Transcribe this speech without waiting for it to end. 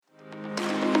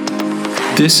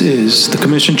This is the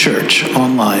Commission Church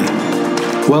Online.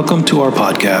 Welcome to our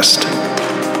podcast.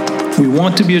 We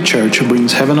want to be a church who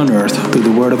brings heaven on earth through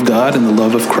the Word of God and the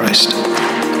love of Christ.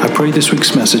 I pray this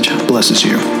week's message blesses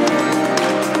you.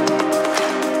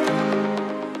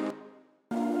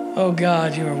 Oh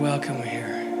God, you are welcome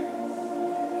here.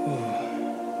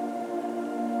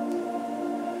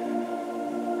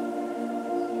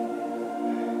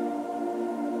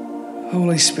 Ooh.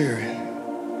 Holy Spirit.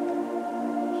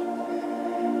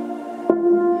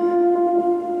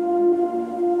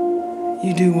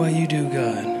 You do what you do,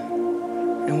 God,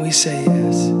 and we say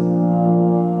yes.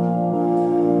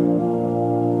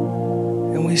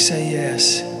 And we say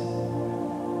yes.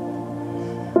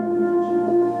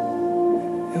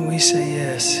 And we say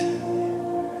yes.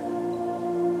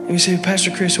 And we say, Pastor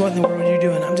Chris, what in the world are you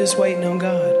doing? I'm just waiting on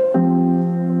God.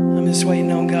 I'm just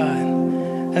waiting on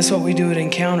God. That's what we do at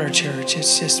Encounter Church.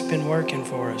 It's just been working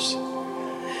for us.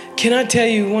 Can I tell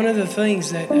you one of the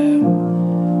things that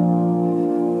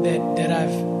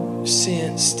I've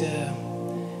sensed?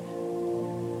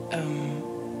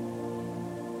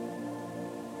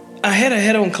 I had a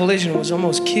head-on collision, was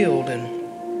almost killed,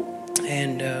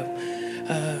 and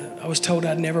I was told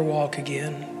I'd never walk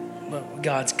again. But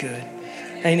God's good.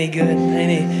 Ain't He good?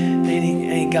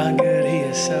 Ain't God good? He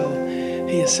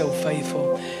is so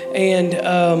faithful. And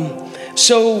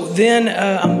so then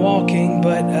I'm walking,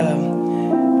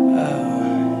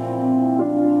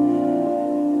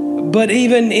 but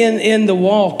even in the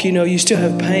walk, you know, you still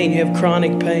have pain. You have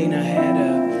chronic pain. I had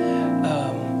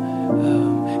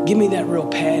give me that real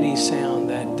patty sound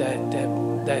that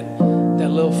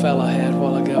little fella had a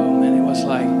while ago. Man, it was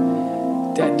like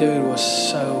that dude was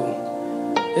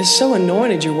it's so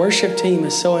anointed. Your worship team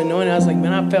is so anointed. I was like,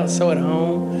 man, I felt so at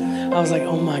home. I was like,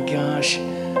 oh my gosh,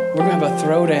 we're gonna have a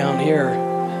throwdown here.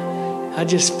 I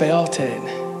just felt it.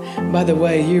 By the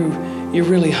way, you're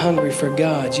really hungry for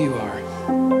God. You are.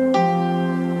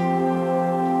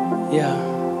 Yeah.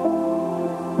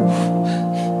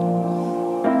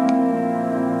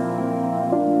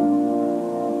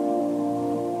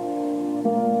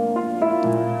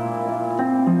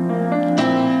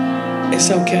 It's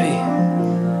okay.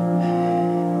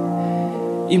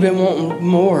 You've been wanting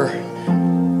more.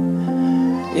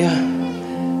 Yeah.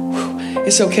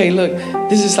 It's okay. Look,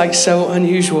 this is like so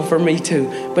unusual for me too,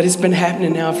 but it's been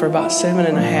happening now for about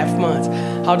 7.5 months.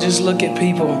 I'll just look at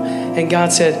people and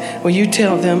God said, well, you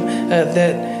tell them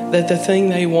that the thing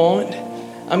they want,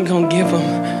 I'm going to give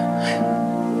them.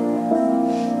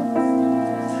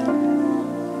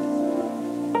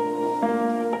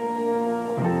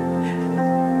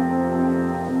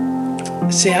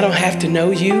 See, I don't have to know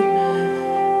you.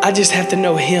 I just have to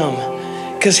know Him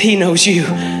because He knows you.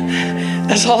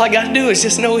 That's all I got to do is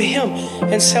just know Him.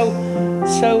 And so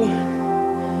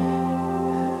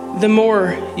the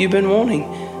more you've been wanting,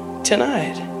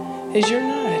 tonight is your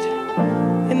night.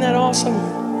 Isn't that awesome?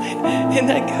 Isn't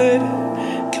that good?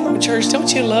 Come on, church,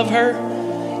 don't you love her?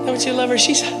 Don't you love her?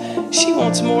 She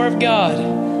wants more of God.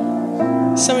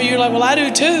 Some of you are like, well, I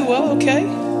do too. Well, okay.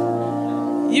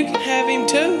 You can have Him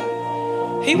too.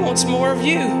 He wants more of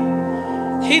you.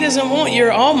 He doesn't want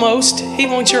your almost. He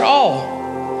wants your all,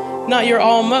 not your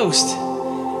almost.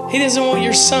 He doesn't want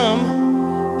your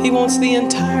some. He wants the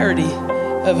entirety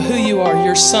of who you are,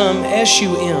 your sum,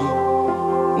 S-U-M,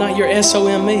 not your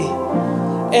S-O-M-E.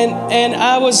 And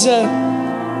I was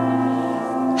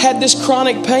had this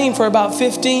chronic pain for about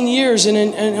 15 years,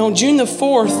 and on June the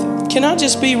 4th, can I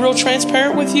just be real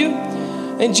transparent with you?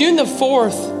 And June the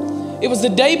 4th, it was the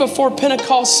day before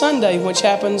Pentecost Sunday, which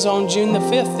happens on June the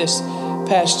 5th this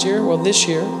past year. Well, this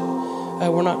year.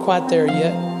 We're not quite there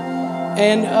yet.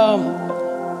 And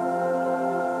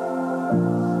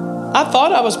I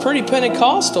thought I was pretty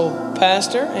Pentecostal,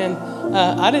 Pastor, and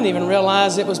I didn't even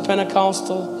realize it was Pentecost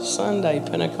Sunday,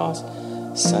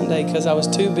 because I was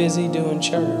too busy doing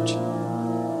church.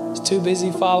 I was too busy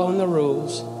following the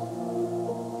rules. I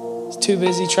was too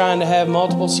busy trying to have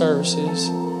multiple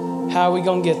services. How are we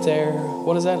going to get there?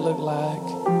 What does that look like?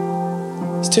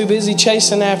 It's too busy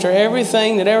chasing after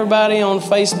everything that everybody on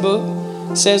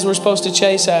Facebook says we're supposed to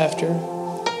chase after.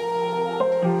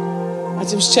 I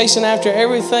was chasing after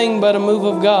everything but a move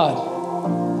of God.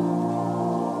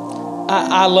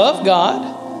 I love God.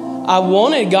 I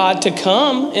wanted God to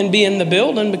come and be in the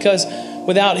building because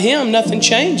without Him, nothing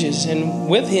changes. And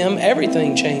with Him,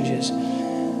 everything changes.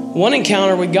 One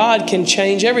encounter with God can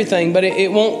change everything, but it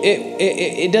won't.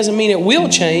 It doesn't mean it will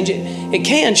change. It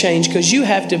can change because you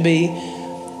have to be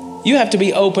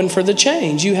open for the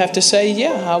change. You have to say,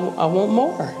 yeah, I want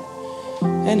more.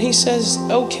 And He says,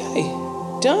 okay,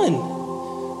 done.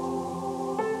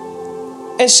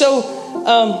 And so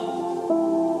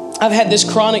I've had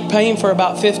this chronic pain for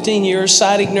about 15 years,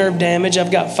 sciatic nerve damage.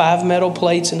 I've got 5 metal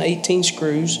plates and 18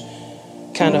 screws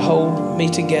kind of hold me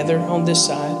together on this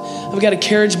side. I've got a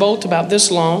carriage bolt about this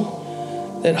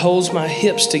long that holds my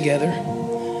hips together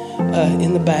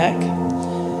in the back.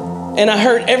 And I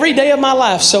hurt every day of my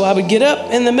life. So I would get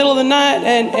up in the middle of the night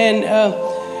and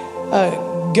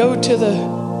go to the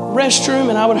restroom,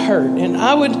 and I would hurt. And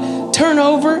I would turn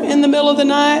over in the middle of the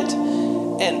night,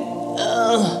 and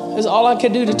it was all I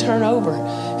could do to turn over.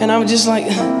 And I would just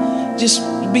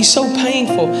be so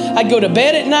painful. I'd go to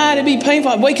bed at night, it'd be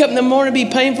painful. I'd wake up in the morning, it'd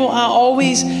be painful. I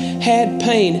always had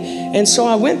pain. And so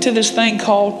I went to this thing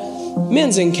called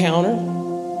Men's Encounter,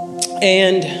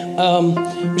 and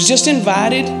was just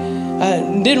invited.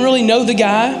 I didn't really know the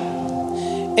guy,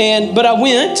 but I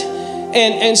went,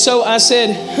 and so I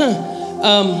said,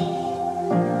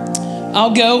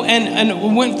 I'll go,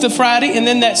 and went the Friday, and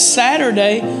then that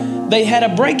Saturday they had a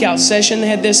breakout session. They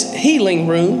had this healing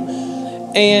room,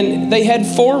 and they had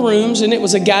 4 rooms, and it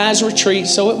was a guy's retreat,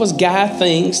 so it was guy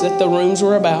things that the rooms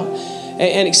were about,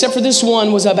 and except for this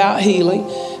one was about healing.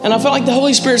 And I felt like the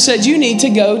Holy Spirit said, you need to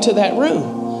go to that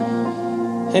room.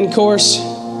 And of course,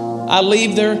 I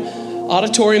leave their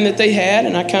auditorium that they had,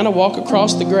 and I kind of walk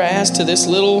across the grass to this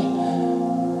little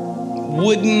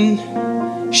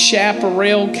wooden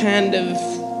chaparral kind of,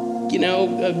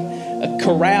 a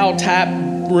corral type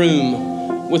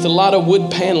room with a lot of wood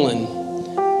paneling.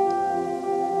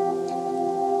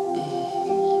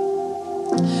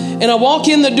 And I walk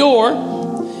in the door,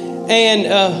 and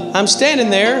I'm standing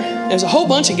there. There's a whole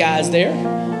bunch of guys there,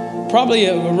 probably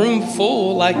a room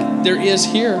full like there is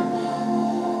here.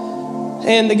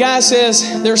 And the guy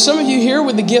says, there are some of you here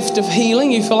with the gift of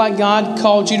healing. You feel like God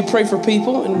called you to pray for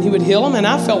people and he would heal them. And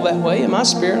I felt that way in my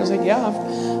spirit. I was like, yeah,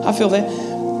 I feel that.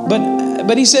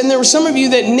 But he said, and there were some of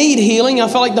you that need healing. I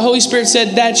felt like the Holy Spirit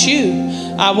said, that's you.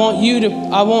 I want you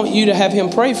to have him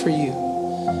pray for you.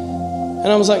 And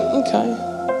I was like, okay.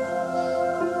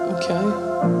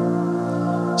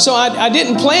 So I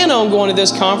didn't plan on going to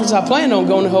this conference. I planned on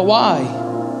going to Hawaii.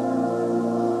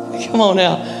 Come on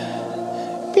now.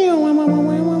 You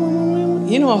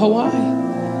know Hawaii?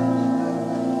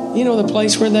 You know the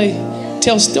place where they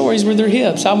tell stories with their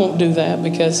hips. I won't do that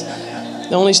because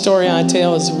the only story I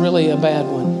tell is really a bad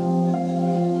one.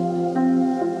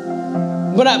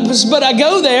 But I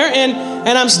go there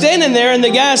and I'm standing there, and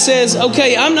the guy says,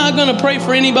 okay, I'm not going to pray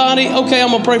for anybody. Okay, I'm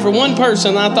going to pray for one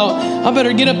person. And I thought, I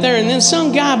better get up there. And then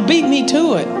some guy beat me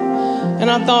to it. And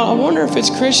I thought, I wonder if it's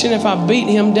Christian if I beat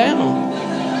him down.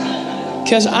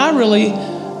 Because I really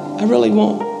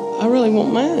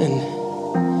want mine.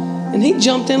 And he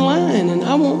jumped in line, and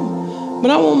I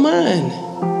want mine.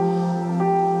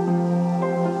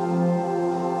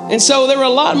 And so there were a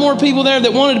lot more people there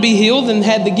that wanted to be healed and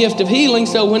had the gift of healing.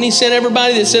 So when he sent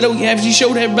everybody that said, he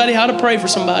showed everybody how to pray for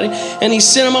somebody, and he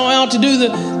sent them all out to do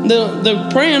the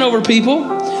praying over people.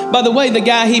 By the way, the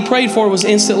guy he prayed for was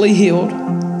instantly healed.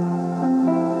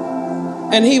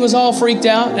 And he was all freaked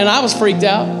out, and I was freaked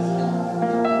out.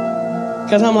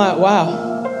 Because I'm like,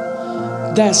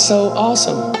 wow, that's so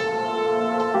awesome.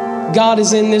 God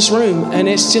is in this room, and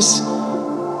it's just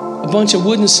a bunch of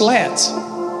wooden slats.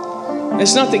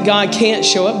 It's not that God can't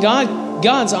show up.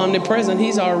 God's omnipresent.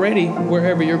 He's already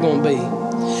wherever you're going to be.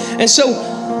 And so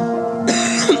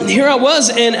here I was,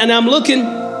 and I'm looking,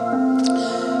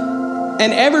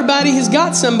 and everybody has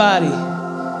got somebody.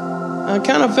 I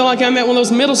kind of feel like I'm at one of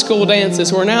those middle school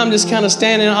dances where now I'm just kind of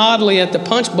standing oddly at the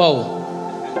punch bowl,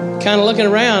 kind of looking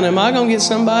around. Am I going to get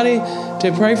somebody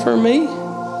to pray for me?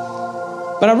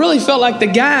 But I really felt like the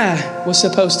guy was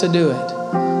supposed to do it.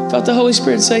 Felt the Holy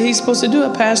Spirit say he's supposed to do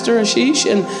it, Pastor Ashish.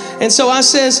 And so I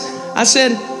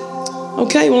said,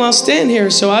 okay, well, I'll stand here.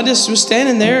 So I just was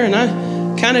standing there, and I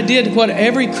kind of did what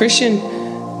every Christian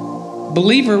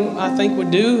believer, I think,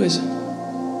 would do is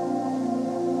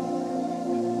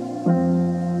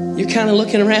you're kind of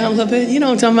looking around a little bit. You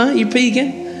know what I'm talking about? You're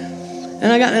peeking.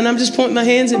 And I'm just pointing my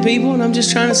hands at people, and I'm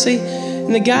just trying to see.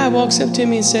 And the guy walks up to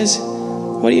me and says,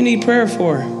 what do you need prayer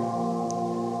for?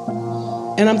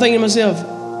 And I'm thinking to myself,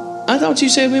 I thought you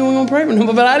said we weren't going to pray for him,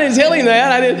 but I didn't tell him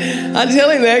that. I didn't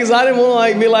tell him that because I didn't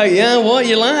want to be like, yeah, what?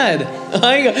 You lied.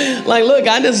 Look,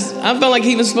 I felt like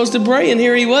he was supposed to pray, and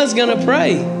here he was going to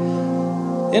pray.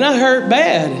 And I hurt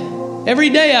bad.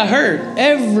 Every day I hurt.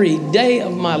 Every day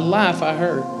of my life I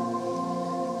hurt.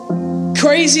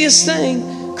 Craziest thing.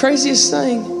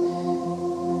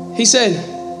 He said,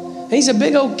 he's a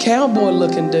big old cowboy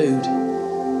looking dude.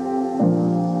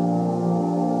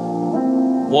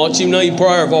 What you need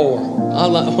prayer for?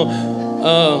 I'm like,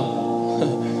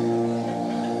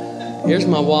 here's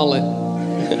my wallet.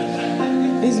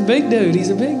 He's a big dude. He's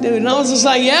a big dude. And I was just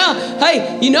like, yeah,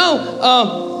 hey,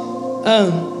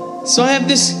 so I have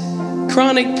this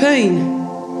chronic pain.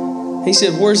 He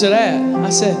said, where's it at? I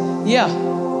said, yeah,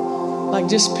 like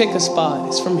just pick a spot.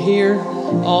 It's from here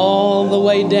all the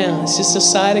way down. It's just a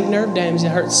sciatic nerve damage.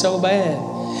 It hurts so bad.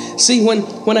 See,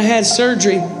 when I had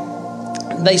surgery,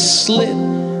 they slit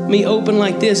me open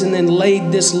like this and then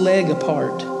laid this leg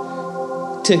apart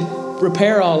to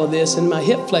repair all of this, and my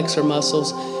hip flexor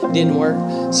muscles didn't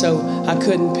work, so I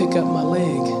couldn't pick up my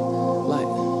leg.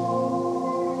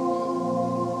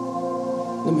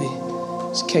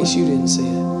 Just in case you didn't see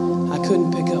it, I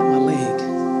couldn't pick up my leg.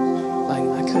 Like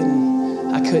I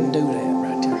couldn't do that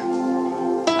right there.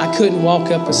 I couldn't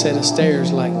walk up a set of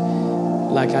stairs like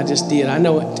I just did. I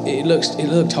know it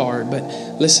looked hard, but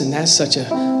listen, that's such a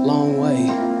long way.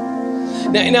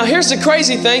 Now here's the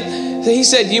crazy thing. He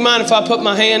said, do you mind if I put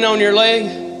my hand on your leg?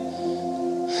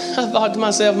 I thought to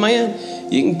myself, man,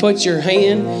 you can put your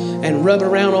hand and rub it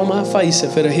around on my face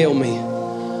if it'll heal me.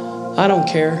 I don't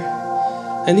care.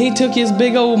 And he took his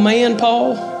big old man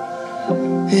paw,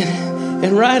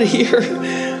 and right here,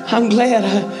 I'm glad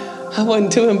I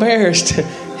wasn't too embarrassed.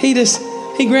 He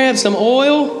grabbed some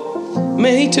oil.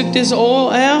 Man, he took this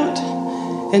oil out,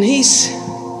 and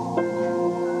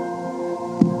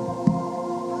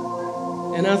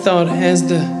and I thought, as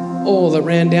the oil that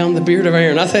ran down the beard of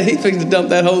Aaron, I thought he fixed to dump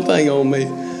that whole thing on me.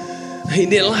 He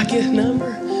didn't like his number,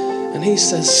 and he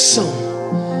says, son.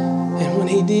 And when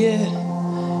he did,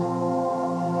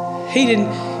 he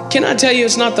didn't. Can I tell you,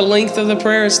 it's not the length of the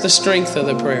prayer, it's the strength of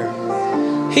the prayer.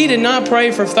 He did not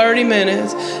pray for 30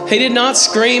 minutes. He did not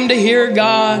scream to hear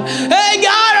God. Hey,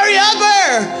 God, are you up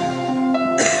there?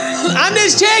 I'm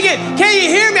just checking. Can you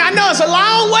hear me? I know it's a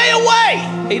long way away.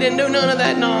 He didn't do none of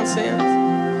that nonsense.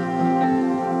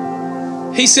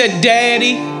 He said,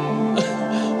 Daddy.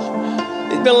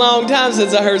 It's been a long time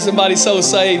since I heard somebody so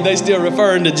saved, they still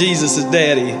referring to Jesus as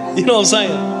Daddy. You know what I'm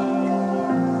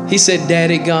saying? He said,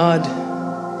 Daddy God.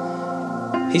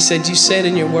 He said, you said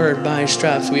in your word, by his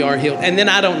stripes we are healed. And then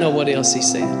I don't know what else he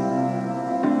said.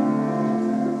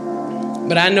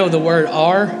 But I know the word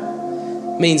are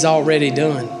means already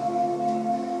done.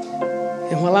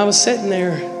 And while I was sitting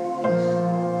there,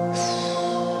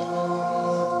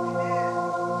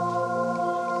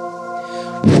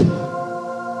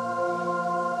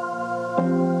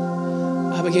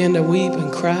 I began to weep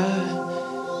and cry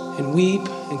and weep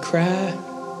and cry.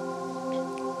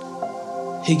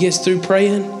 He gets through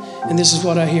praying, and this is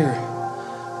what I hear.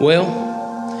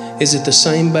 Well, is it the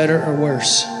same, better, or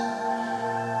worse?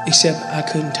 Except I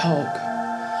couldn't talk.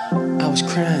 I was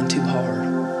crying too hard.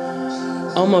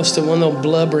 Almost to one of those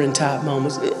blubbering type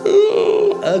moments.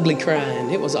 Ugly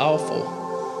crying. It was awful.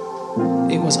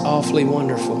 It was awfully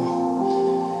wonderful.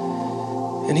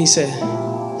 And he said,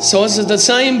 so is it the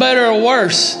same, better, or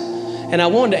worse? And I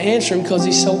wanted to answer him because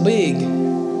he's so big.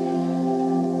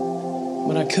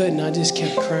 But I couldn't. I just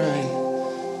kept crying.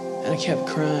 And I kept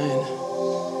crying.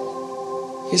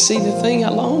 You see, the thing I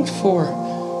longed for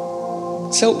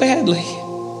so badly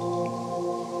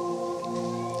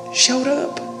showed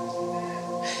up.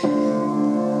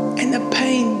 And the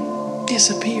pain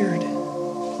disappeared.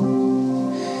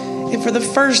 And for the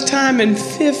first time in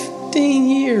 15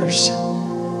 years,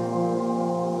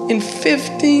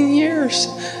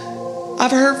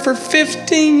 I've heard for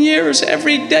 15 years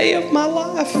every day of my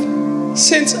life.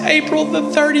 Since April the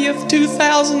 30th,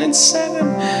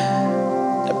 2007.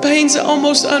 The pain's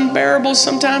almost unbearable.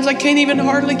 Sometimes I can't even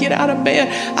hardly get out of bed.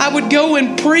 I would go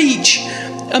and preach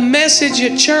a message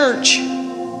at church.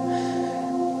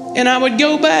 And I would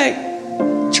go back.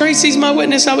 Tracy's my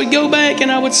witness. I would go back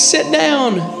and I would sit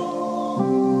down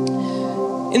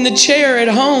in the chair at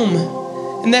home.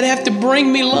 And they'd have to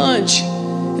bring me lunch.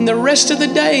 And the rest of the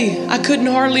day, I couldn't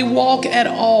hardly walk at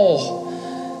all.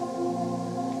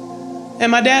 And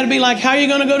my dad would be like, how are you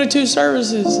going to go to 2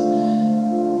 services?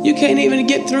 You can't even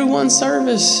get through one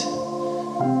service.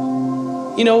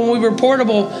 You know, when we were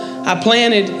portable,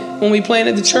 when we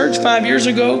planted the church 5 years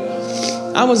ago,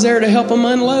 I was there to help them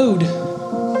unload.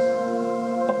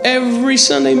 Every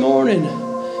Sunday morning.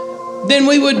 Then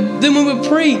we would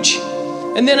preach.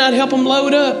 And then I'd help them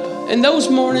load up. And those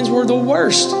mornings were the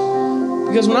worst.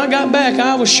 Because when I got back,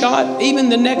 I was shot. Even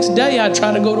the next day, I'd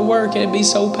try to go to work and it'd be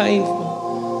so painful.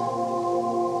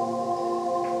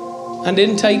 I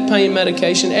didn't take pain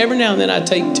medication. Every now and then I'd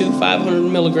take 2 500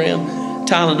 milligram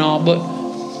Tylenol.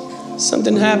 But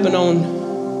something happened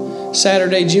on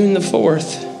Saturday, June the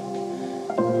 4th.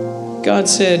 God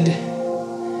said,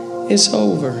 it's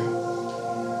over.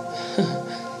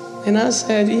 And I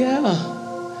said, yeah,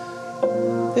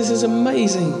 this is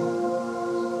amazing.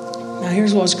 Now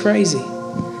here's what's crazy.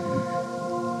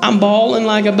 I'm bawling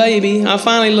like a baby. I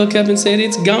finally look up and said,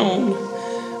 it's gone.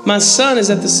 My son is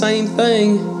at the same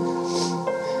thing.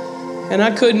 And I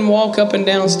couldn't walk up and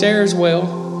down stairs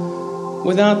well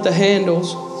without the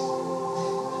handles.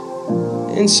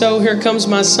 And so here comes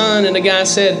my son, and the guy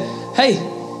said, hey,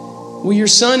 will your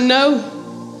son know?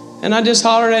 And I just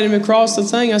hollered at him across the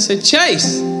thing. I said,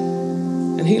 Chase.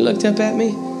 And he looked up at me,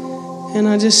 and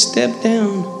I just stepped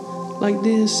down like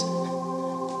this.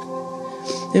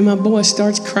 And my boy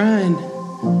starts crying.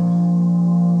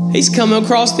 He's coming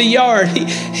across the yard.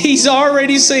 He's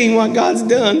already seen what God's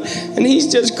done, and he's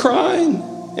just crying,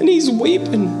 and he's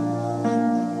weeping.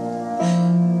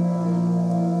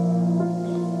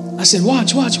 I said,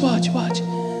 watch.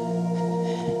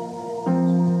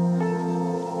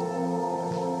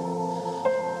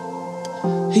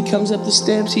 He comes up the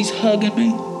steps. He's hugging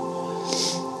me.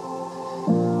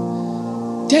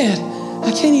 Dad,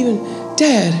 I can't even.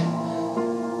 Dad.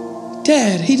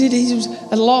 He was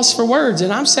at a loss for words.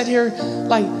 And I'm sitting here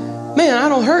like, man, I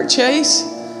don't hurt, Chase.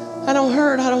 I don't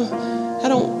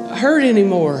hurt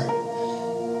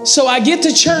anymore. So I get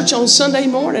to church on Sunday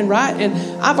morning, right?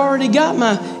 And I've already got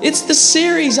it's the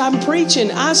series I'm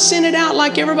preaching. I sent it out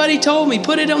like everybody told me.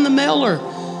 Put it on the mailer.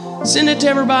 Send it to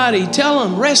everybody. Tell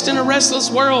them, rest in a restless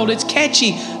world. It's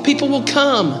catchy. People will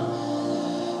come.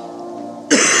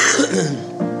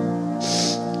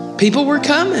 People were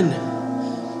coming.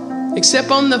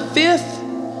 Except on the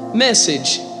 5th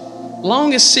message.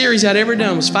 Longest series I'd ever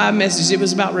done was 5 messages. It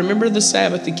was about remember the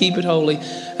Sabbath to keep it holy.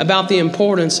 About the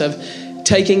importance of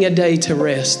taking a day to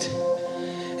rest.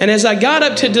 And as I got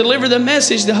up to deliver the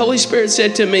message, the Holy Spirit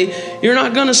said to me, you're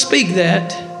not going to speak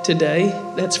that today.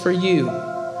 That's for you.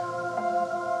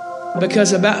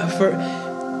 Because about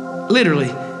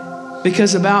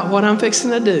what I'm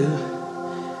fixing to do,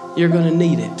 you're going to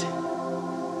need it.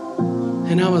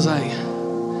 And I was like,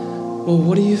 well,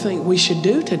 what do you think we should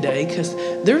do today? Because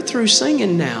they're through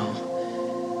singing now.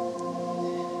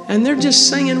 And they're just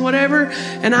singing whatever.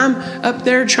 And I'm up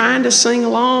there trying to sing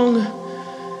along,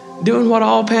 doing what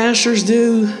all pastors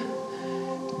do.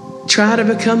 Try to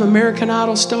become American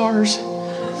Idol stars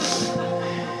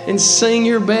and sing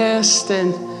your best.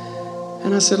 And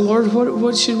I said, Lord,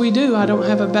 what should we do? I don't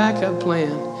have a backup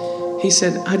plan. He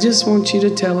said, I just want you to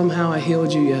tell them how I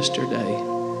healed you yesterday.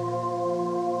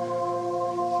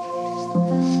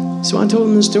 So I told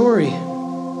him the story.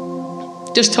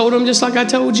 Just told him just like I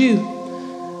told you.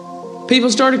 People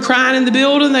started crying in the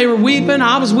building. They were weeping.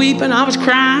 I was weeping. I was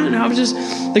crying. I was just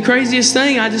the craziest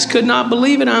thing. I just could not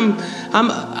believe it. I'm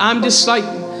just like,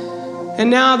 and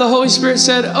now the Holy Spirit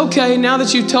said, okay, now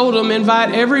that you've told them,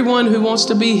 invite everyone who wants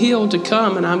to be healed to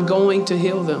come, and I'm going to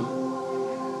heal them.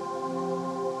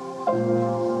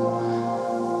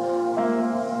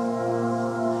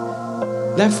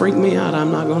 That freaked me out.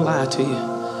 I'm not going to lie to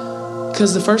you.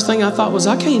 Because the first thing I thought was,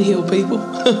 I can't heal people.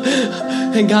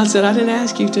 And God said, I didn't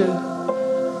ask you to.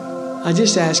 I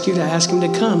just asked you to ask him to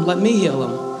come. Let me heal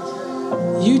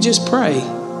them. You just pray.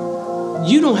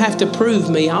 You don't have to prove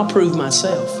me. I'll prove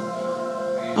myself.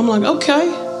 I'm like,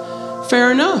 okay,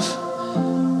 fair enough.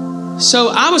 So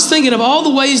I was thinking of all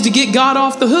the ways to get God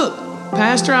off the hook.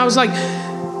 Pastor, I was like,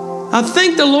 I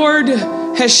think the Lord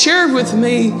has shared with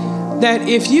me that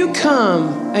if you come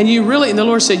and you really, and the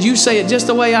Lord said, you say it just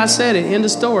the way I said it. End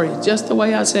of story. Just the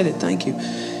way I said it. Thank you.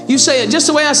 You say it just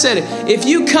the way I said it. If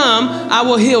you come, I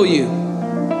will heal you.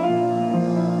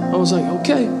 I was like,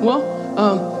 okay, well,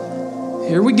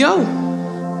 here we go.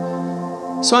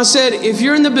 So I said, if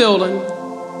you're in the building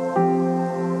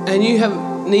and you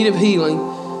have need of healing,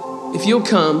 if you'll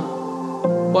come,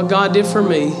 what God did for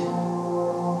me,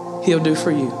 he'll do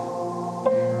for you.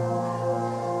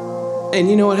 And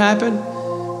you know what happened?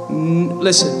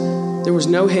 Listen, there was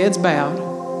no heads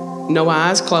bowed, no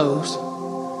eyes closed.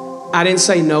 I didn't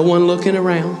say no one looking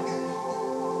around.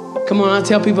 Come on, I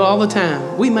tell people all the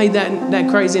time, we made that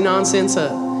crazy nonsense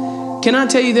up. Can I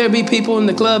tell you there'll be people in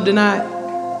the club tonight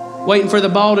waiting for the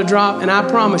ball to drop, and I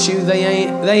promise you they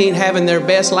ain't having their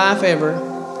best life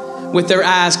ever with their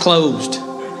eyes closed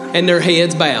and their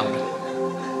heads bowed.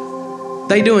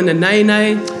 They doing the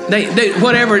nay-nay. They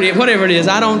whatever it is.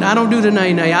 I don't do the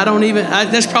nay-nay.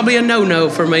 That's probably a no-no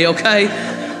for me, okay?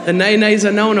 The nay-nay's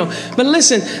a no-no. But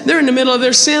listen, they're in the middle of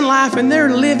their sin life and they're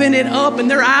living it up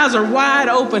and their eyes are wide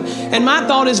open. And my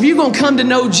thought is, if you're going to come to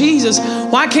know Jesus,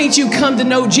 why can't you come to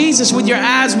know Jesus with your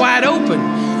eyes wide open?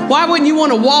 Why wouldn't you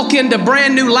want to walk into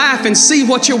brand new life and see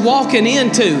what you're walking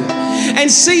into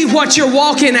and see what you're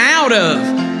walking out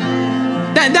of?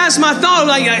 That's my thought.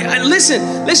 Like, listen,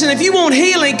 if you want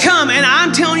healing, come. And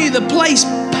I'm telling you, the place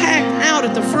packed out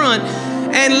at the front.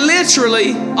 And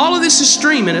literally, all of this is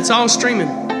streaming. It's all streaming.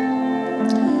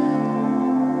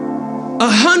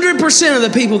 100% of the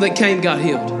people that came got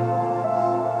healed.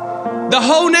 The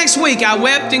whole next week, I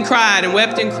wept and cried and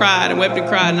wept and cried and wept and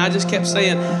cried. And I just kept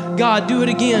saying, God, do it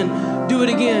again, do it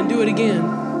again, do it again.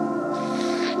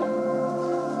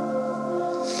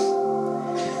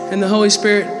 And the Holy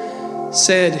Spirit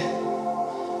said,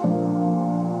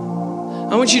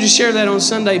 I want you to share that on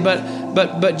Sunday,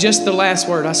 but just the last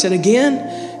word. I said, again?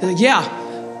 And like, yeah.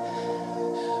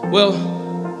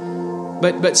 Well,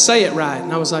 but say it right.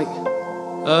 And I was like,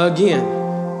 again.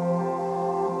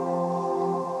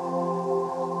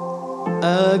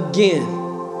 Again.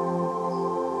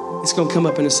 It's going to come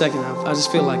up in a second. I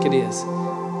just feel like it is.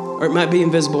 Or it might be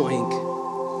invisible ink.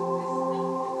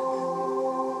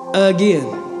 Again.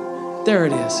 There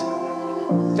it is.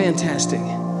 Fantastic.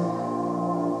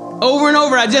 Over and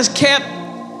over, I just kept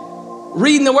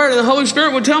reading the word, and the Holy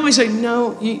Spirit would tell me, say,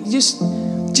 no, you just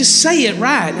say it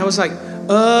right. And I was like,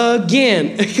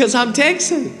 again, because I'm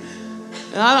Texan.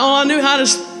 And all I knew how to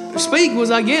speak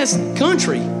was, I guess,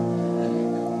 country.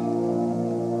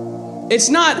 It's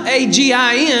not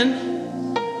A-G-I-N.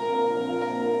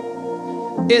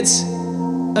 It's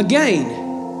again.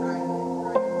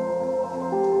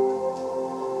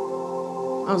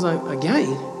 I was like,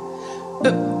 again?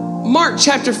 Mark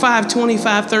chapter 5,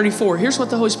 25, 34. Here's what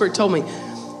the Holy Spirit told me.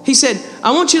 He said,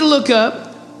 I want you to look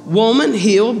up woman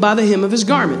healed by the hem of his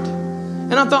garment.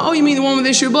 And I thought, oh, you mean the woman with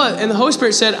the issue of blood? And the Holy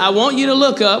Spirit said, I want you to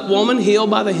look up woman healed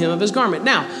by the hem of his garment.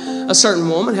 Now, a certain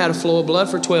woman had a flow of blood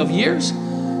for 12 years.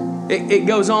 It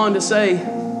goes on to say,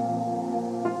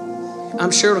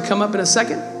 I'm sure it'll come up in a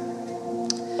second.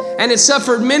 And had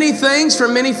suffered many things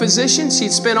from many physicians.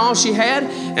 She'd spent all she had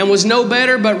and was no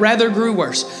better, but rather grew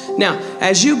worse. Now,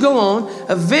 as you go on,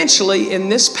 eventually in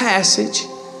this passage,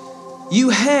 you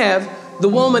have the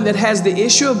woman that has the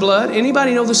issue of blood.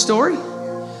 Anybody know the story?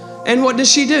 And what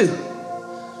does she do?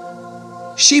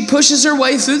 She pushes her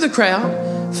way through the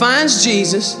crowd, finds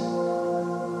Jesus,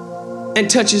 and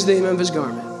touches the hem of his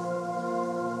garment.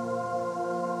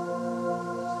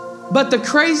 But the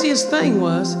craziest thing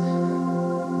was,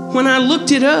 when I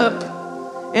looked it up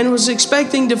and was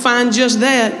expecting to find just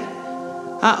that,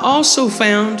 I also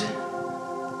found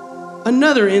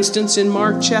another instance in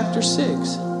Mark chapter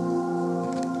 6.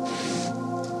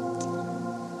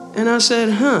 And I said,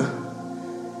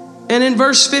 And in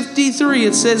verse 53,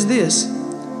 it says this.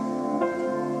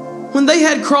 When they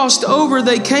had crossed over,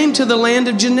 they came to the land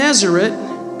of Gennesaret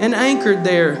and anchored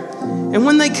there. And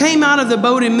when they came out of the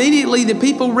boat, immediately the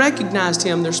people recognized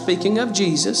him. They're speaking of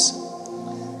Jesus.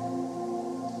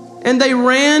 And they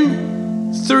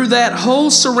ran through that whole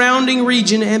surrounding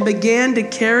region and began to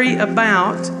carry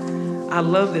about, I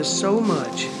love this so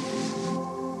much,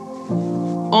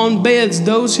 on beds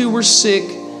those who were sick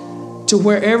to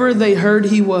wherever they heard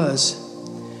he was.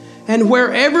 And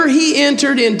wherever he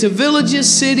entered into villages,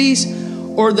 cities,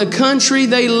 or the country,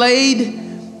 they laid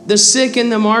the sick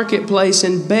in the marketplace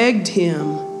and begged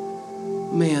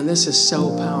him. Man, this is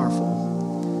so powerful.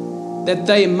 That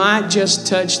they might just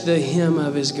touch the hem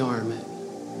of his garment.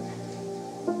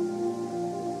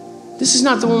 This is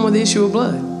not the one with the issue of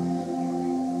blood.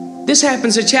 This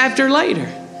happens a chapter later.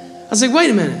 I was like, wait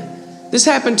a minute. This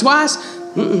happened twice?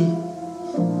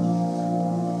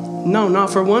 No,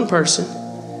 not for one person.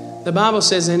 The Bible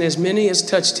says, and as many as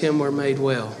touched him were made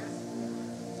well.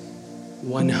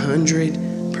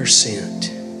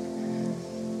 100%.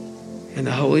 And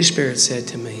the Holy Spirit said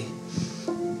to me,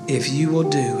 if you will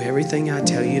do everything I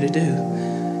tell you to do,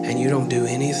 and you don't do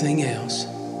anything else,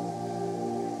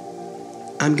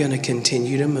 I'm going to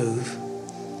continue to move,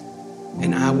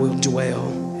 and I will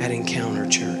dwell at Encounter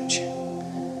Church.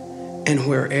 And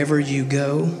wherever you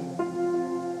go,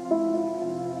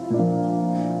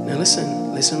 now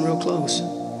listen real close.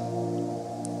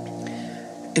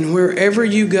 And wherever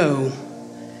you go,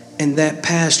 and that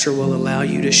pastor will allow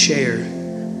you to share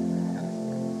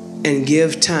and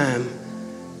give time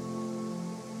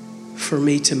for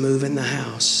me to move in the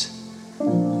house,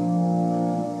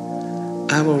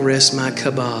 I will rest my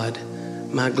kabod,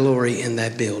 my glory in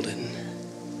that building.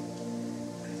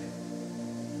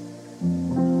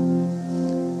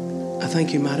 I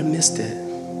think you might have missed it.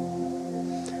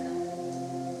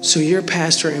 So your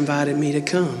pastor invited me to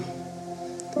come.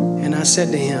 And I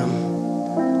said to him,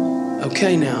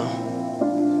 okay,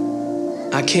 now,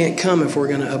 I can't come if we're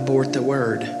going to abort the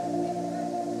word.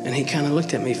 And he kind of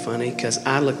looked at me funny because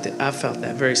I felt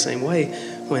that very same way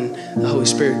when the Holy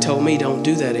Spirit told me don't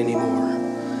do that anymore.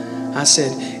 I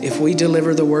said, if we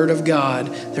deliver the word of God,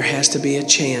 there has to be a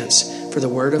chance for the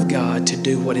word of God to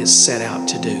do what it's set out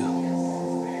to do.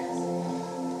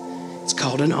 It's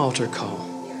called an altar call.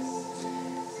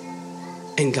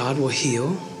 And God will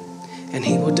heal, and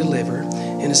He will deliver.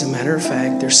 And as a matter of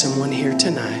fact, there's someone here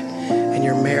tonight and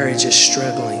your marriage is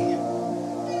struggling.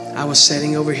 I was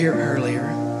sitting over here earlier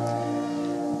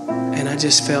and I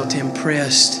just felt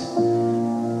impressed.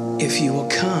 If you will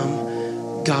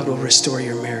come, God will restore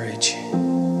your marriage.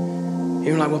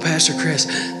 You're like, well, Pastor Chris,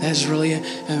 that's really,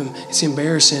 it's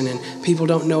embarrassing and people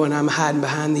don't know and I'm hiding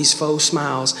behind these faux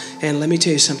smiles. And let me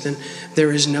tell you something,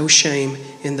 there is no shame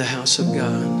in the house of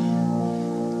God.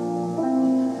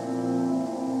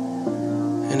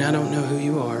 And I don't know who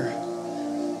you are.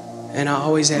 And I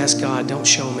always ask God, don't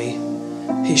show me.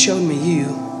 He showed me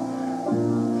you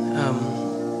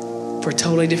for a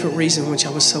totally different reason, which I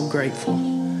was so grateful.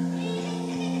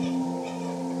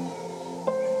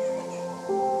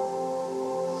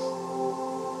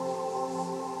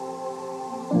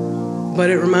 But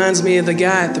it reminds me of the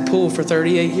guy at the pool for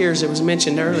 38 years that was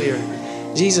mentioned earlier.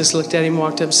 Jesus looked at him,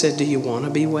 walked up and said, do you want to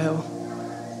be well?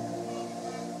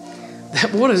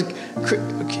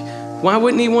 Why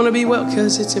wouldn't he want to be well?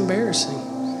 Because it's embarrassing.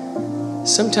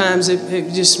 Sometimes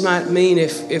it just might mean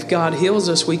if God heals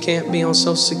us, we can't be on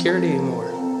Social Security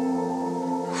anymore.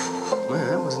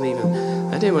 Man,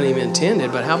 that didn't even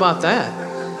intended, but how about that?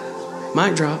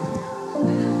 Mic drop.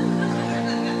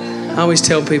 I always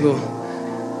tell people,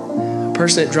 a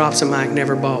person that drops a mic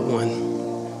never bought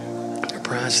one. They're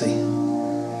pricey.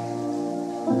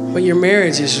 But your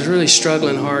marriage is really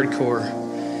struggling hardcore.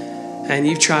 And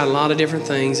you've tried a lot of different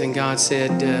things, and God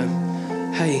said,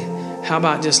 hey, how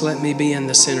about just let me be in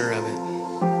the center of it?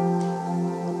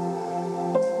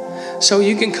 So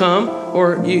you can come,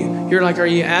 or you're like, are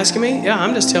you asking me? Yeah,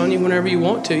 I'm just telling you whenever you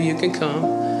want to, you can come.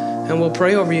 And we'll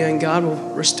pray over you, and God will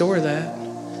restore that.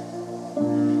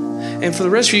 And for the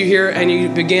rest of you here, and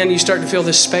you start to feel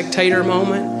this spectator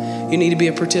moment, you need to be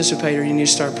a participator. You need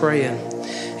to start praying.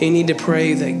 You need to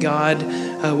pray that God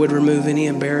would remove any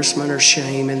embarrassment or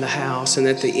shame in the house, and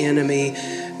that the enemy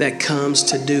that comes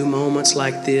to do moments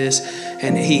like this,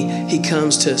 and he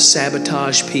comes to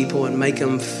sabotage people and make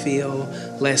them feel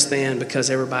less than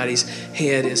because everybody's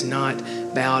head is not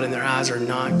bowed and their eyes are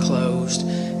not closed.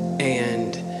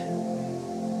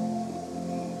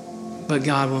 But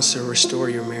God wants to restore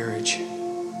your marriage.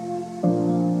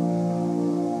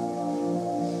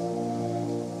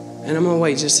 And I'm going to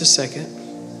wait just a second.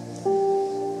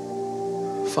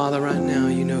 Father, right now,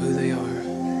 you know who they are.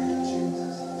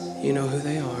 You know who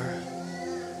they are.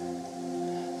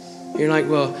 You're like,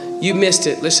 well, you missed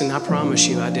it. Listen, I promise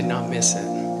you I did not miss it.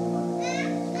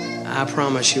 I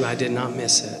promise you I did not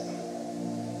miss it.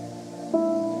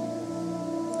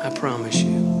 I promise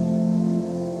you.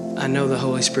 I know the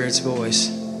Holy Spirit's voice.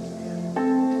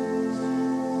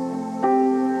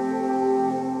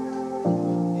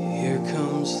 Here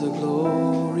comes the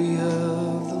glory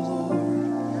of the Lord.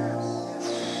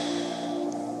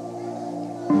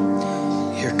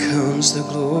 Here comes the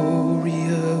glory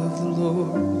of the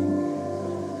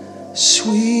Lord,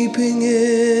 sweeping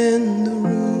in the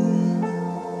room.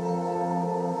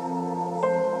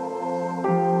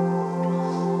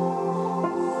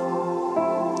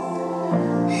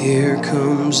 Here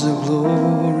comes the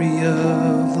glory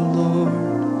of the Lord.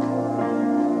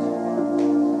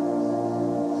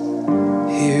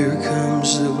 Here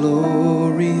comes the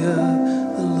glory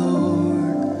of the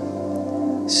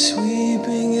Lord,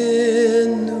 sweeping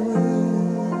in the room.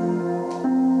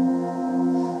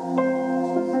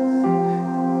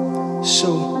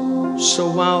 So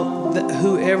while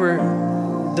whoever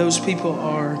those people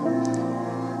are,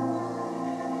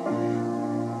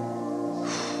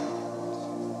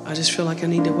 I just feel like I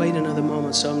need to wait another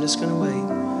moment, so I'm just going to wait.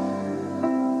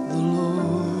 The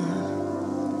Lord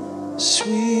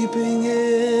sweeping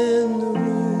in the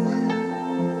room.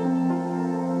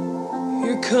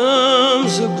 Here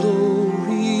comes the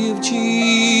glory of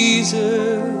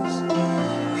Jesus.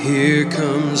 Here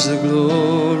comes the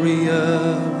glory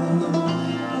of the Lord.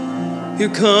 Here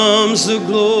comes the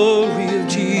glory of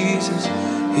Jesus.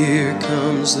 Here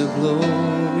comes the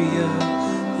glory of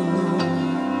the Lord.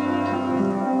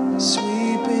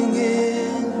 Sweeping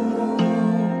in the room.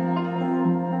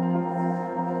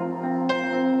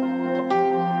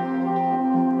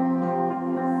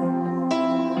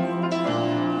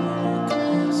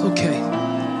 Okay.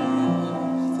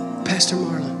 Pastor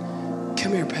Marlon.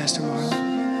 Come here, Pastor Marlon.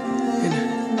 And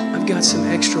I've got some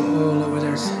extra oil over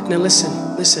there. Now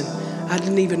listen. I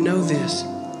didn't even know this.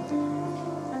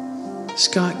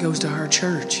 Scott goes to our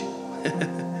church.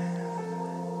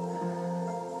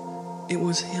 It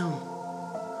was him.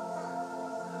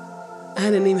 I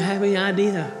didn't even have any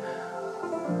idea.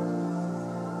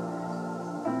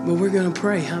 But we're going to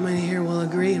pray. How many here will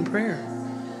agree in prayer?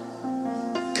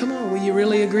 Come on, will you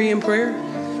really agree in prayer?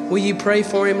 Will you pray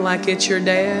for him like it's your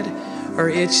dad or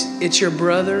it's your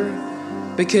brother?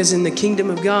 Because in the kingdom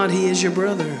of God, he is your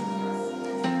brother.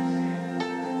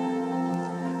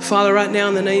 Father, right now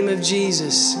in the name of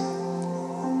Jesus,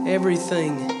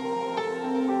 everything.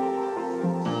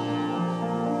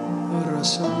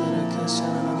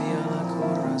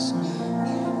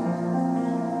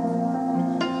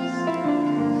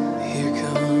 Here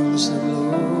comes the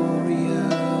glory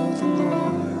of the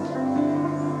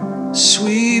Lord,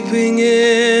 sweeping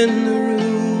in the room.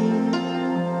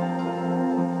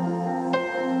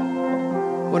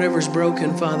 Whatever's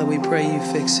broken, Father, we pray you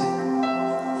fix it.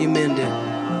 You mend it.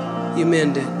 You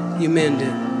mend it. You mend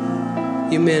it.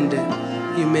 You mend it.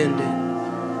 You mend it.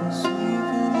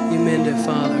 You mend it,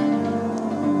 Father,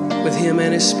 with him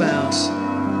and his spouse.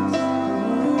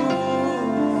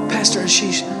 Pastor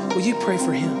Ashish, will you pray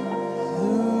for him?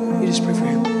 You just pray for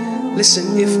him.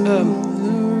 Listen, if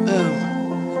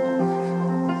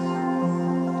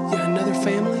yeah, another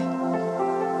family.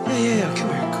 Yeah. Come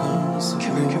here.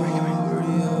 Come here.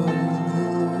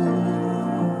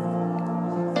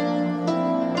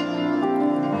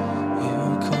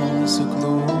 The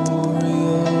glory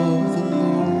of the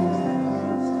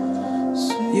Lord.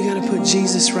 You got to put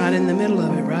Jesus right in the middle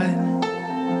of it, right?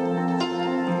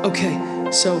 Okay,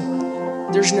 so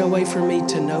there's no way for me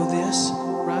to know this,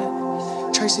 right?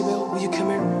 Tracy Bell, will you come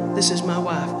here? This is my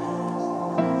wife.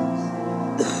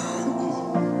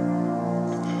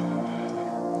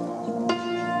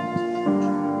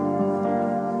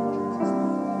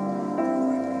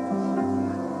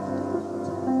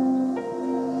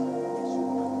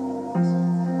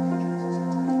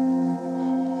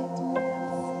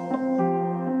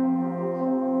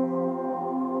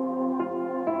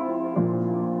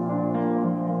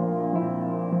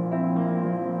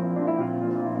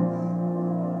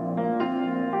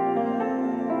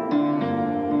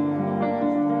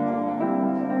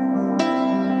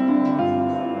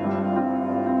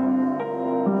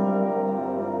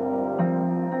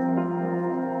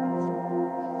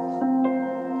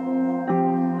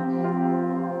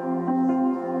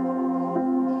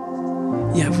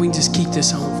 Yeah, if we can just keep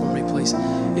this on for me, please.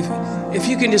 If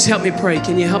you can just help me pray.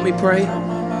 Can you help me pray?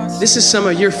 This is some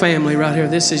of your family right here.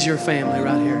 This is your family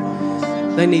right here.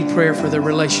 They need prayer for their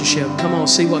relationship. Come on,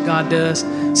 see what God does.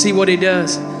 See what he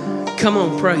does. Come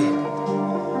on, pray.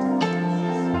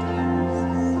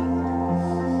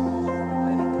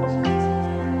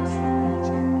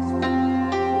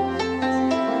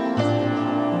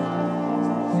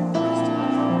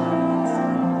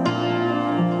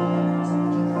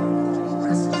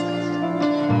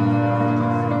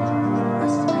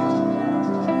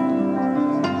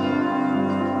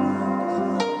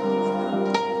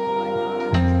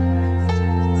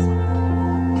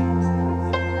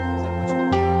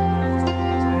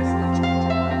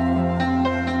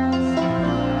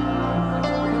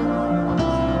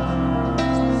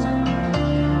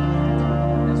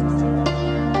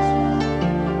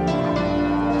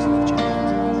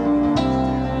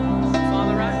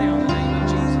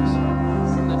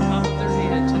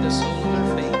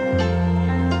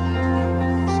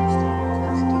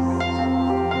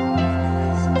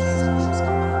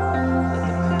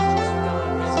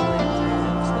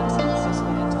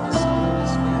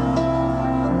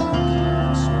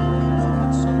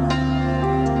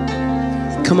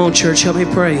 Come on, church, help me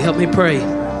pray. Help me pray.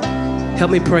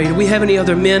 Help me pray. Do we have any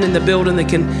other men in the building that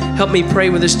can help me pray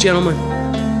with this gentleman?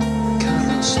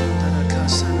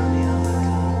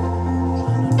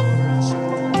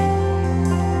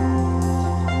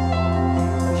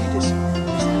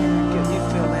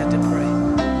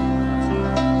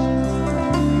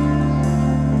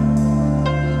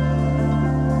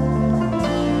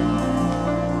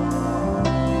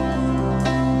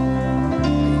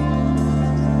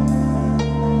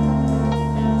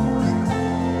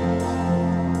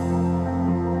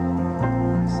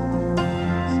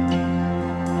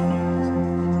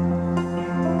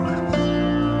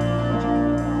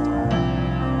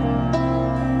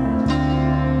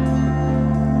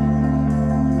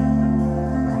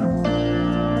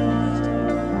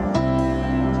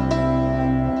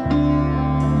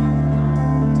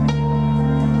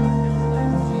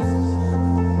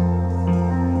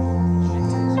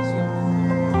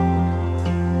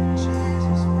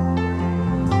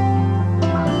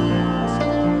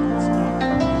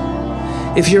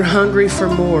 If you're hungry for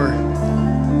more,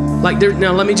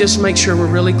 now let me just make sure we're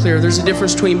really clear. There's a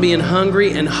difference between being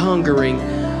hungry and hungering.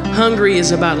 Hungry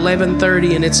is about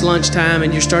 11:30 and it's lunchtime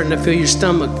and you're starting to feel your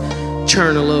stomach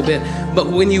churn a little bit. But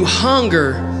when you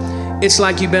hunger, it's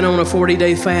like you've been on a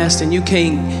 40-day fast and you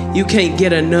can't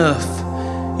get enough.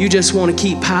 You just want to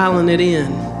keep piling it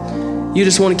in. You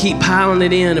just want to keep piling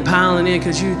it in and piling it in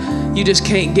because you just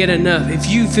can't get enough. If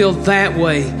you feel that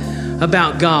way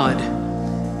about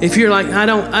God, if you're like, I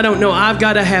don't know, I've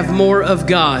got to have more of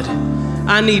God.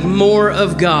 I need more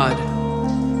of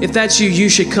God. If that's you, you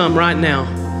should come right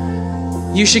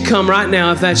now. You should come right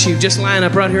now if that's you. Just line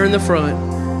up right here in the front.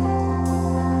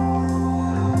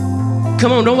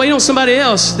 Come on, don't wait on somebody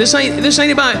else. This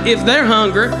ain't about if they're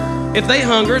hungry, if they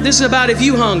hunger. This is about if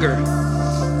you hunger.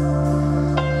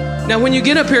 Now, when you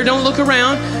get up here, don't look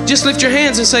around. Just lift your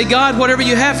hands and say, God, whatever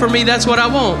you have for me, that's what I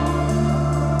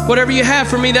want. Whatever you have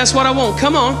for me, that's what I want.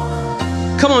 Come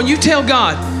on. Come on, you tell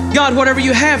God, God, whatever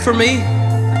you have for me,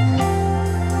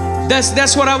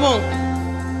 that's what I want.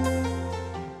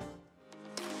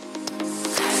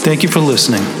 Thank you for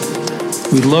listening.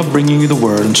 We love bringing you the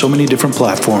Word on so many different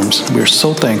platforms. We are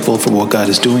so thankful for what God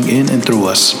is doing in and through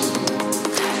us.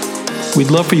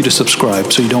 We'd love for you to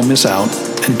subscribe so you don't miss out,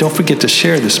 and don't forget to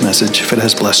share this message if it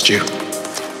has blessed you.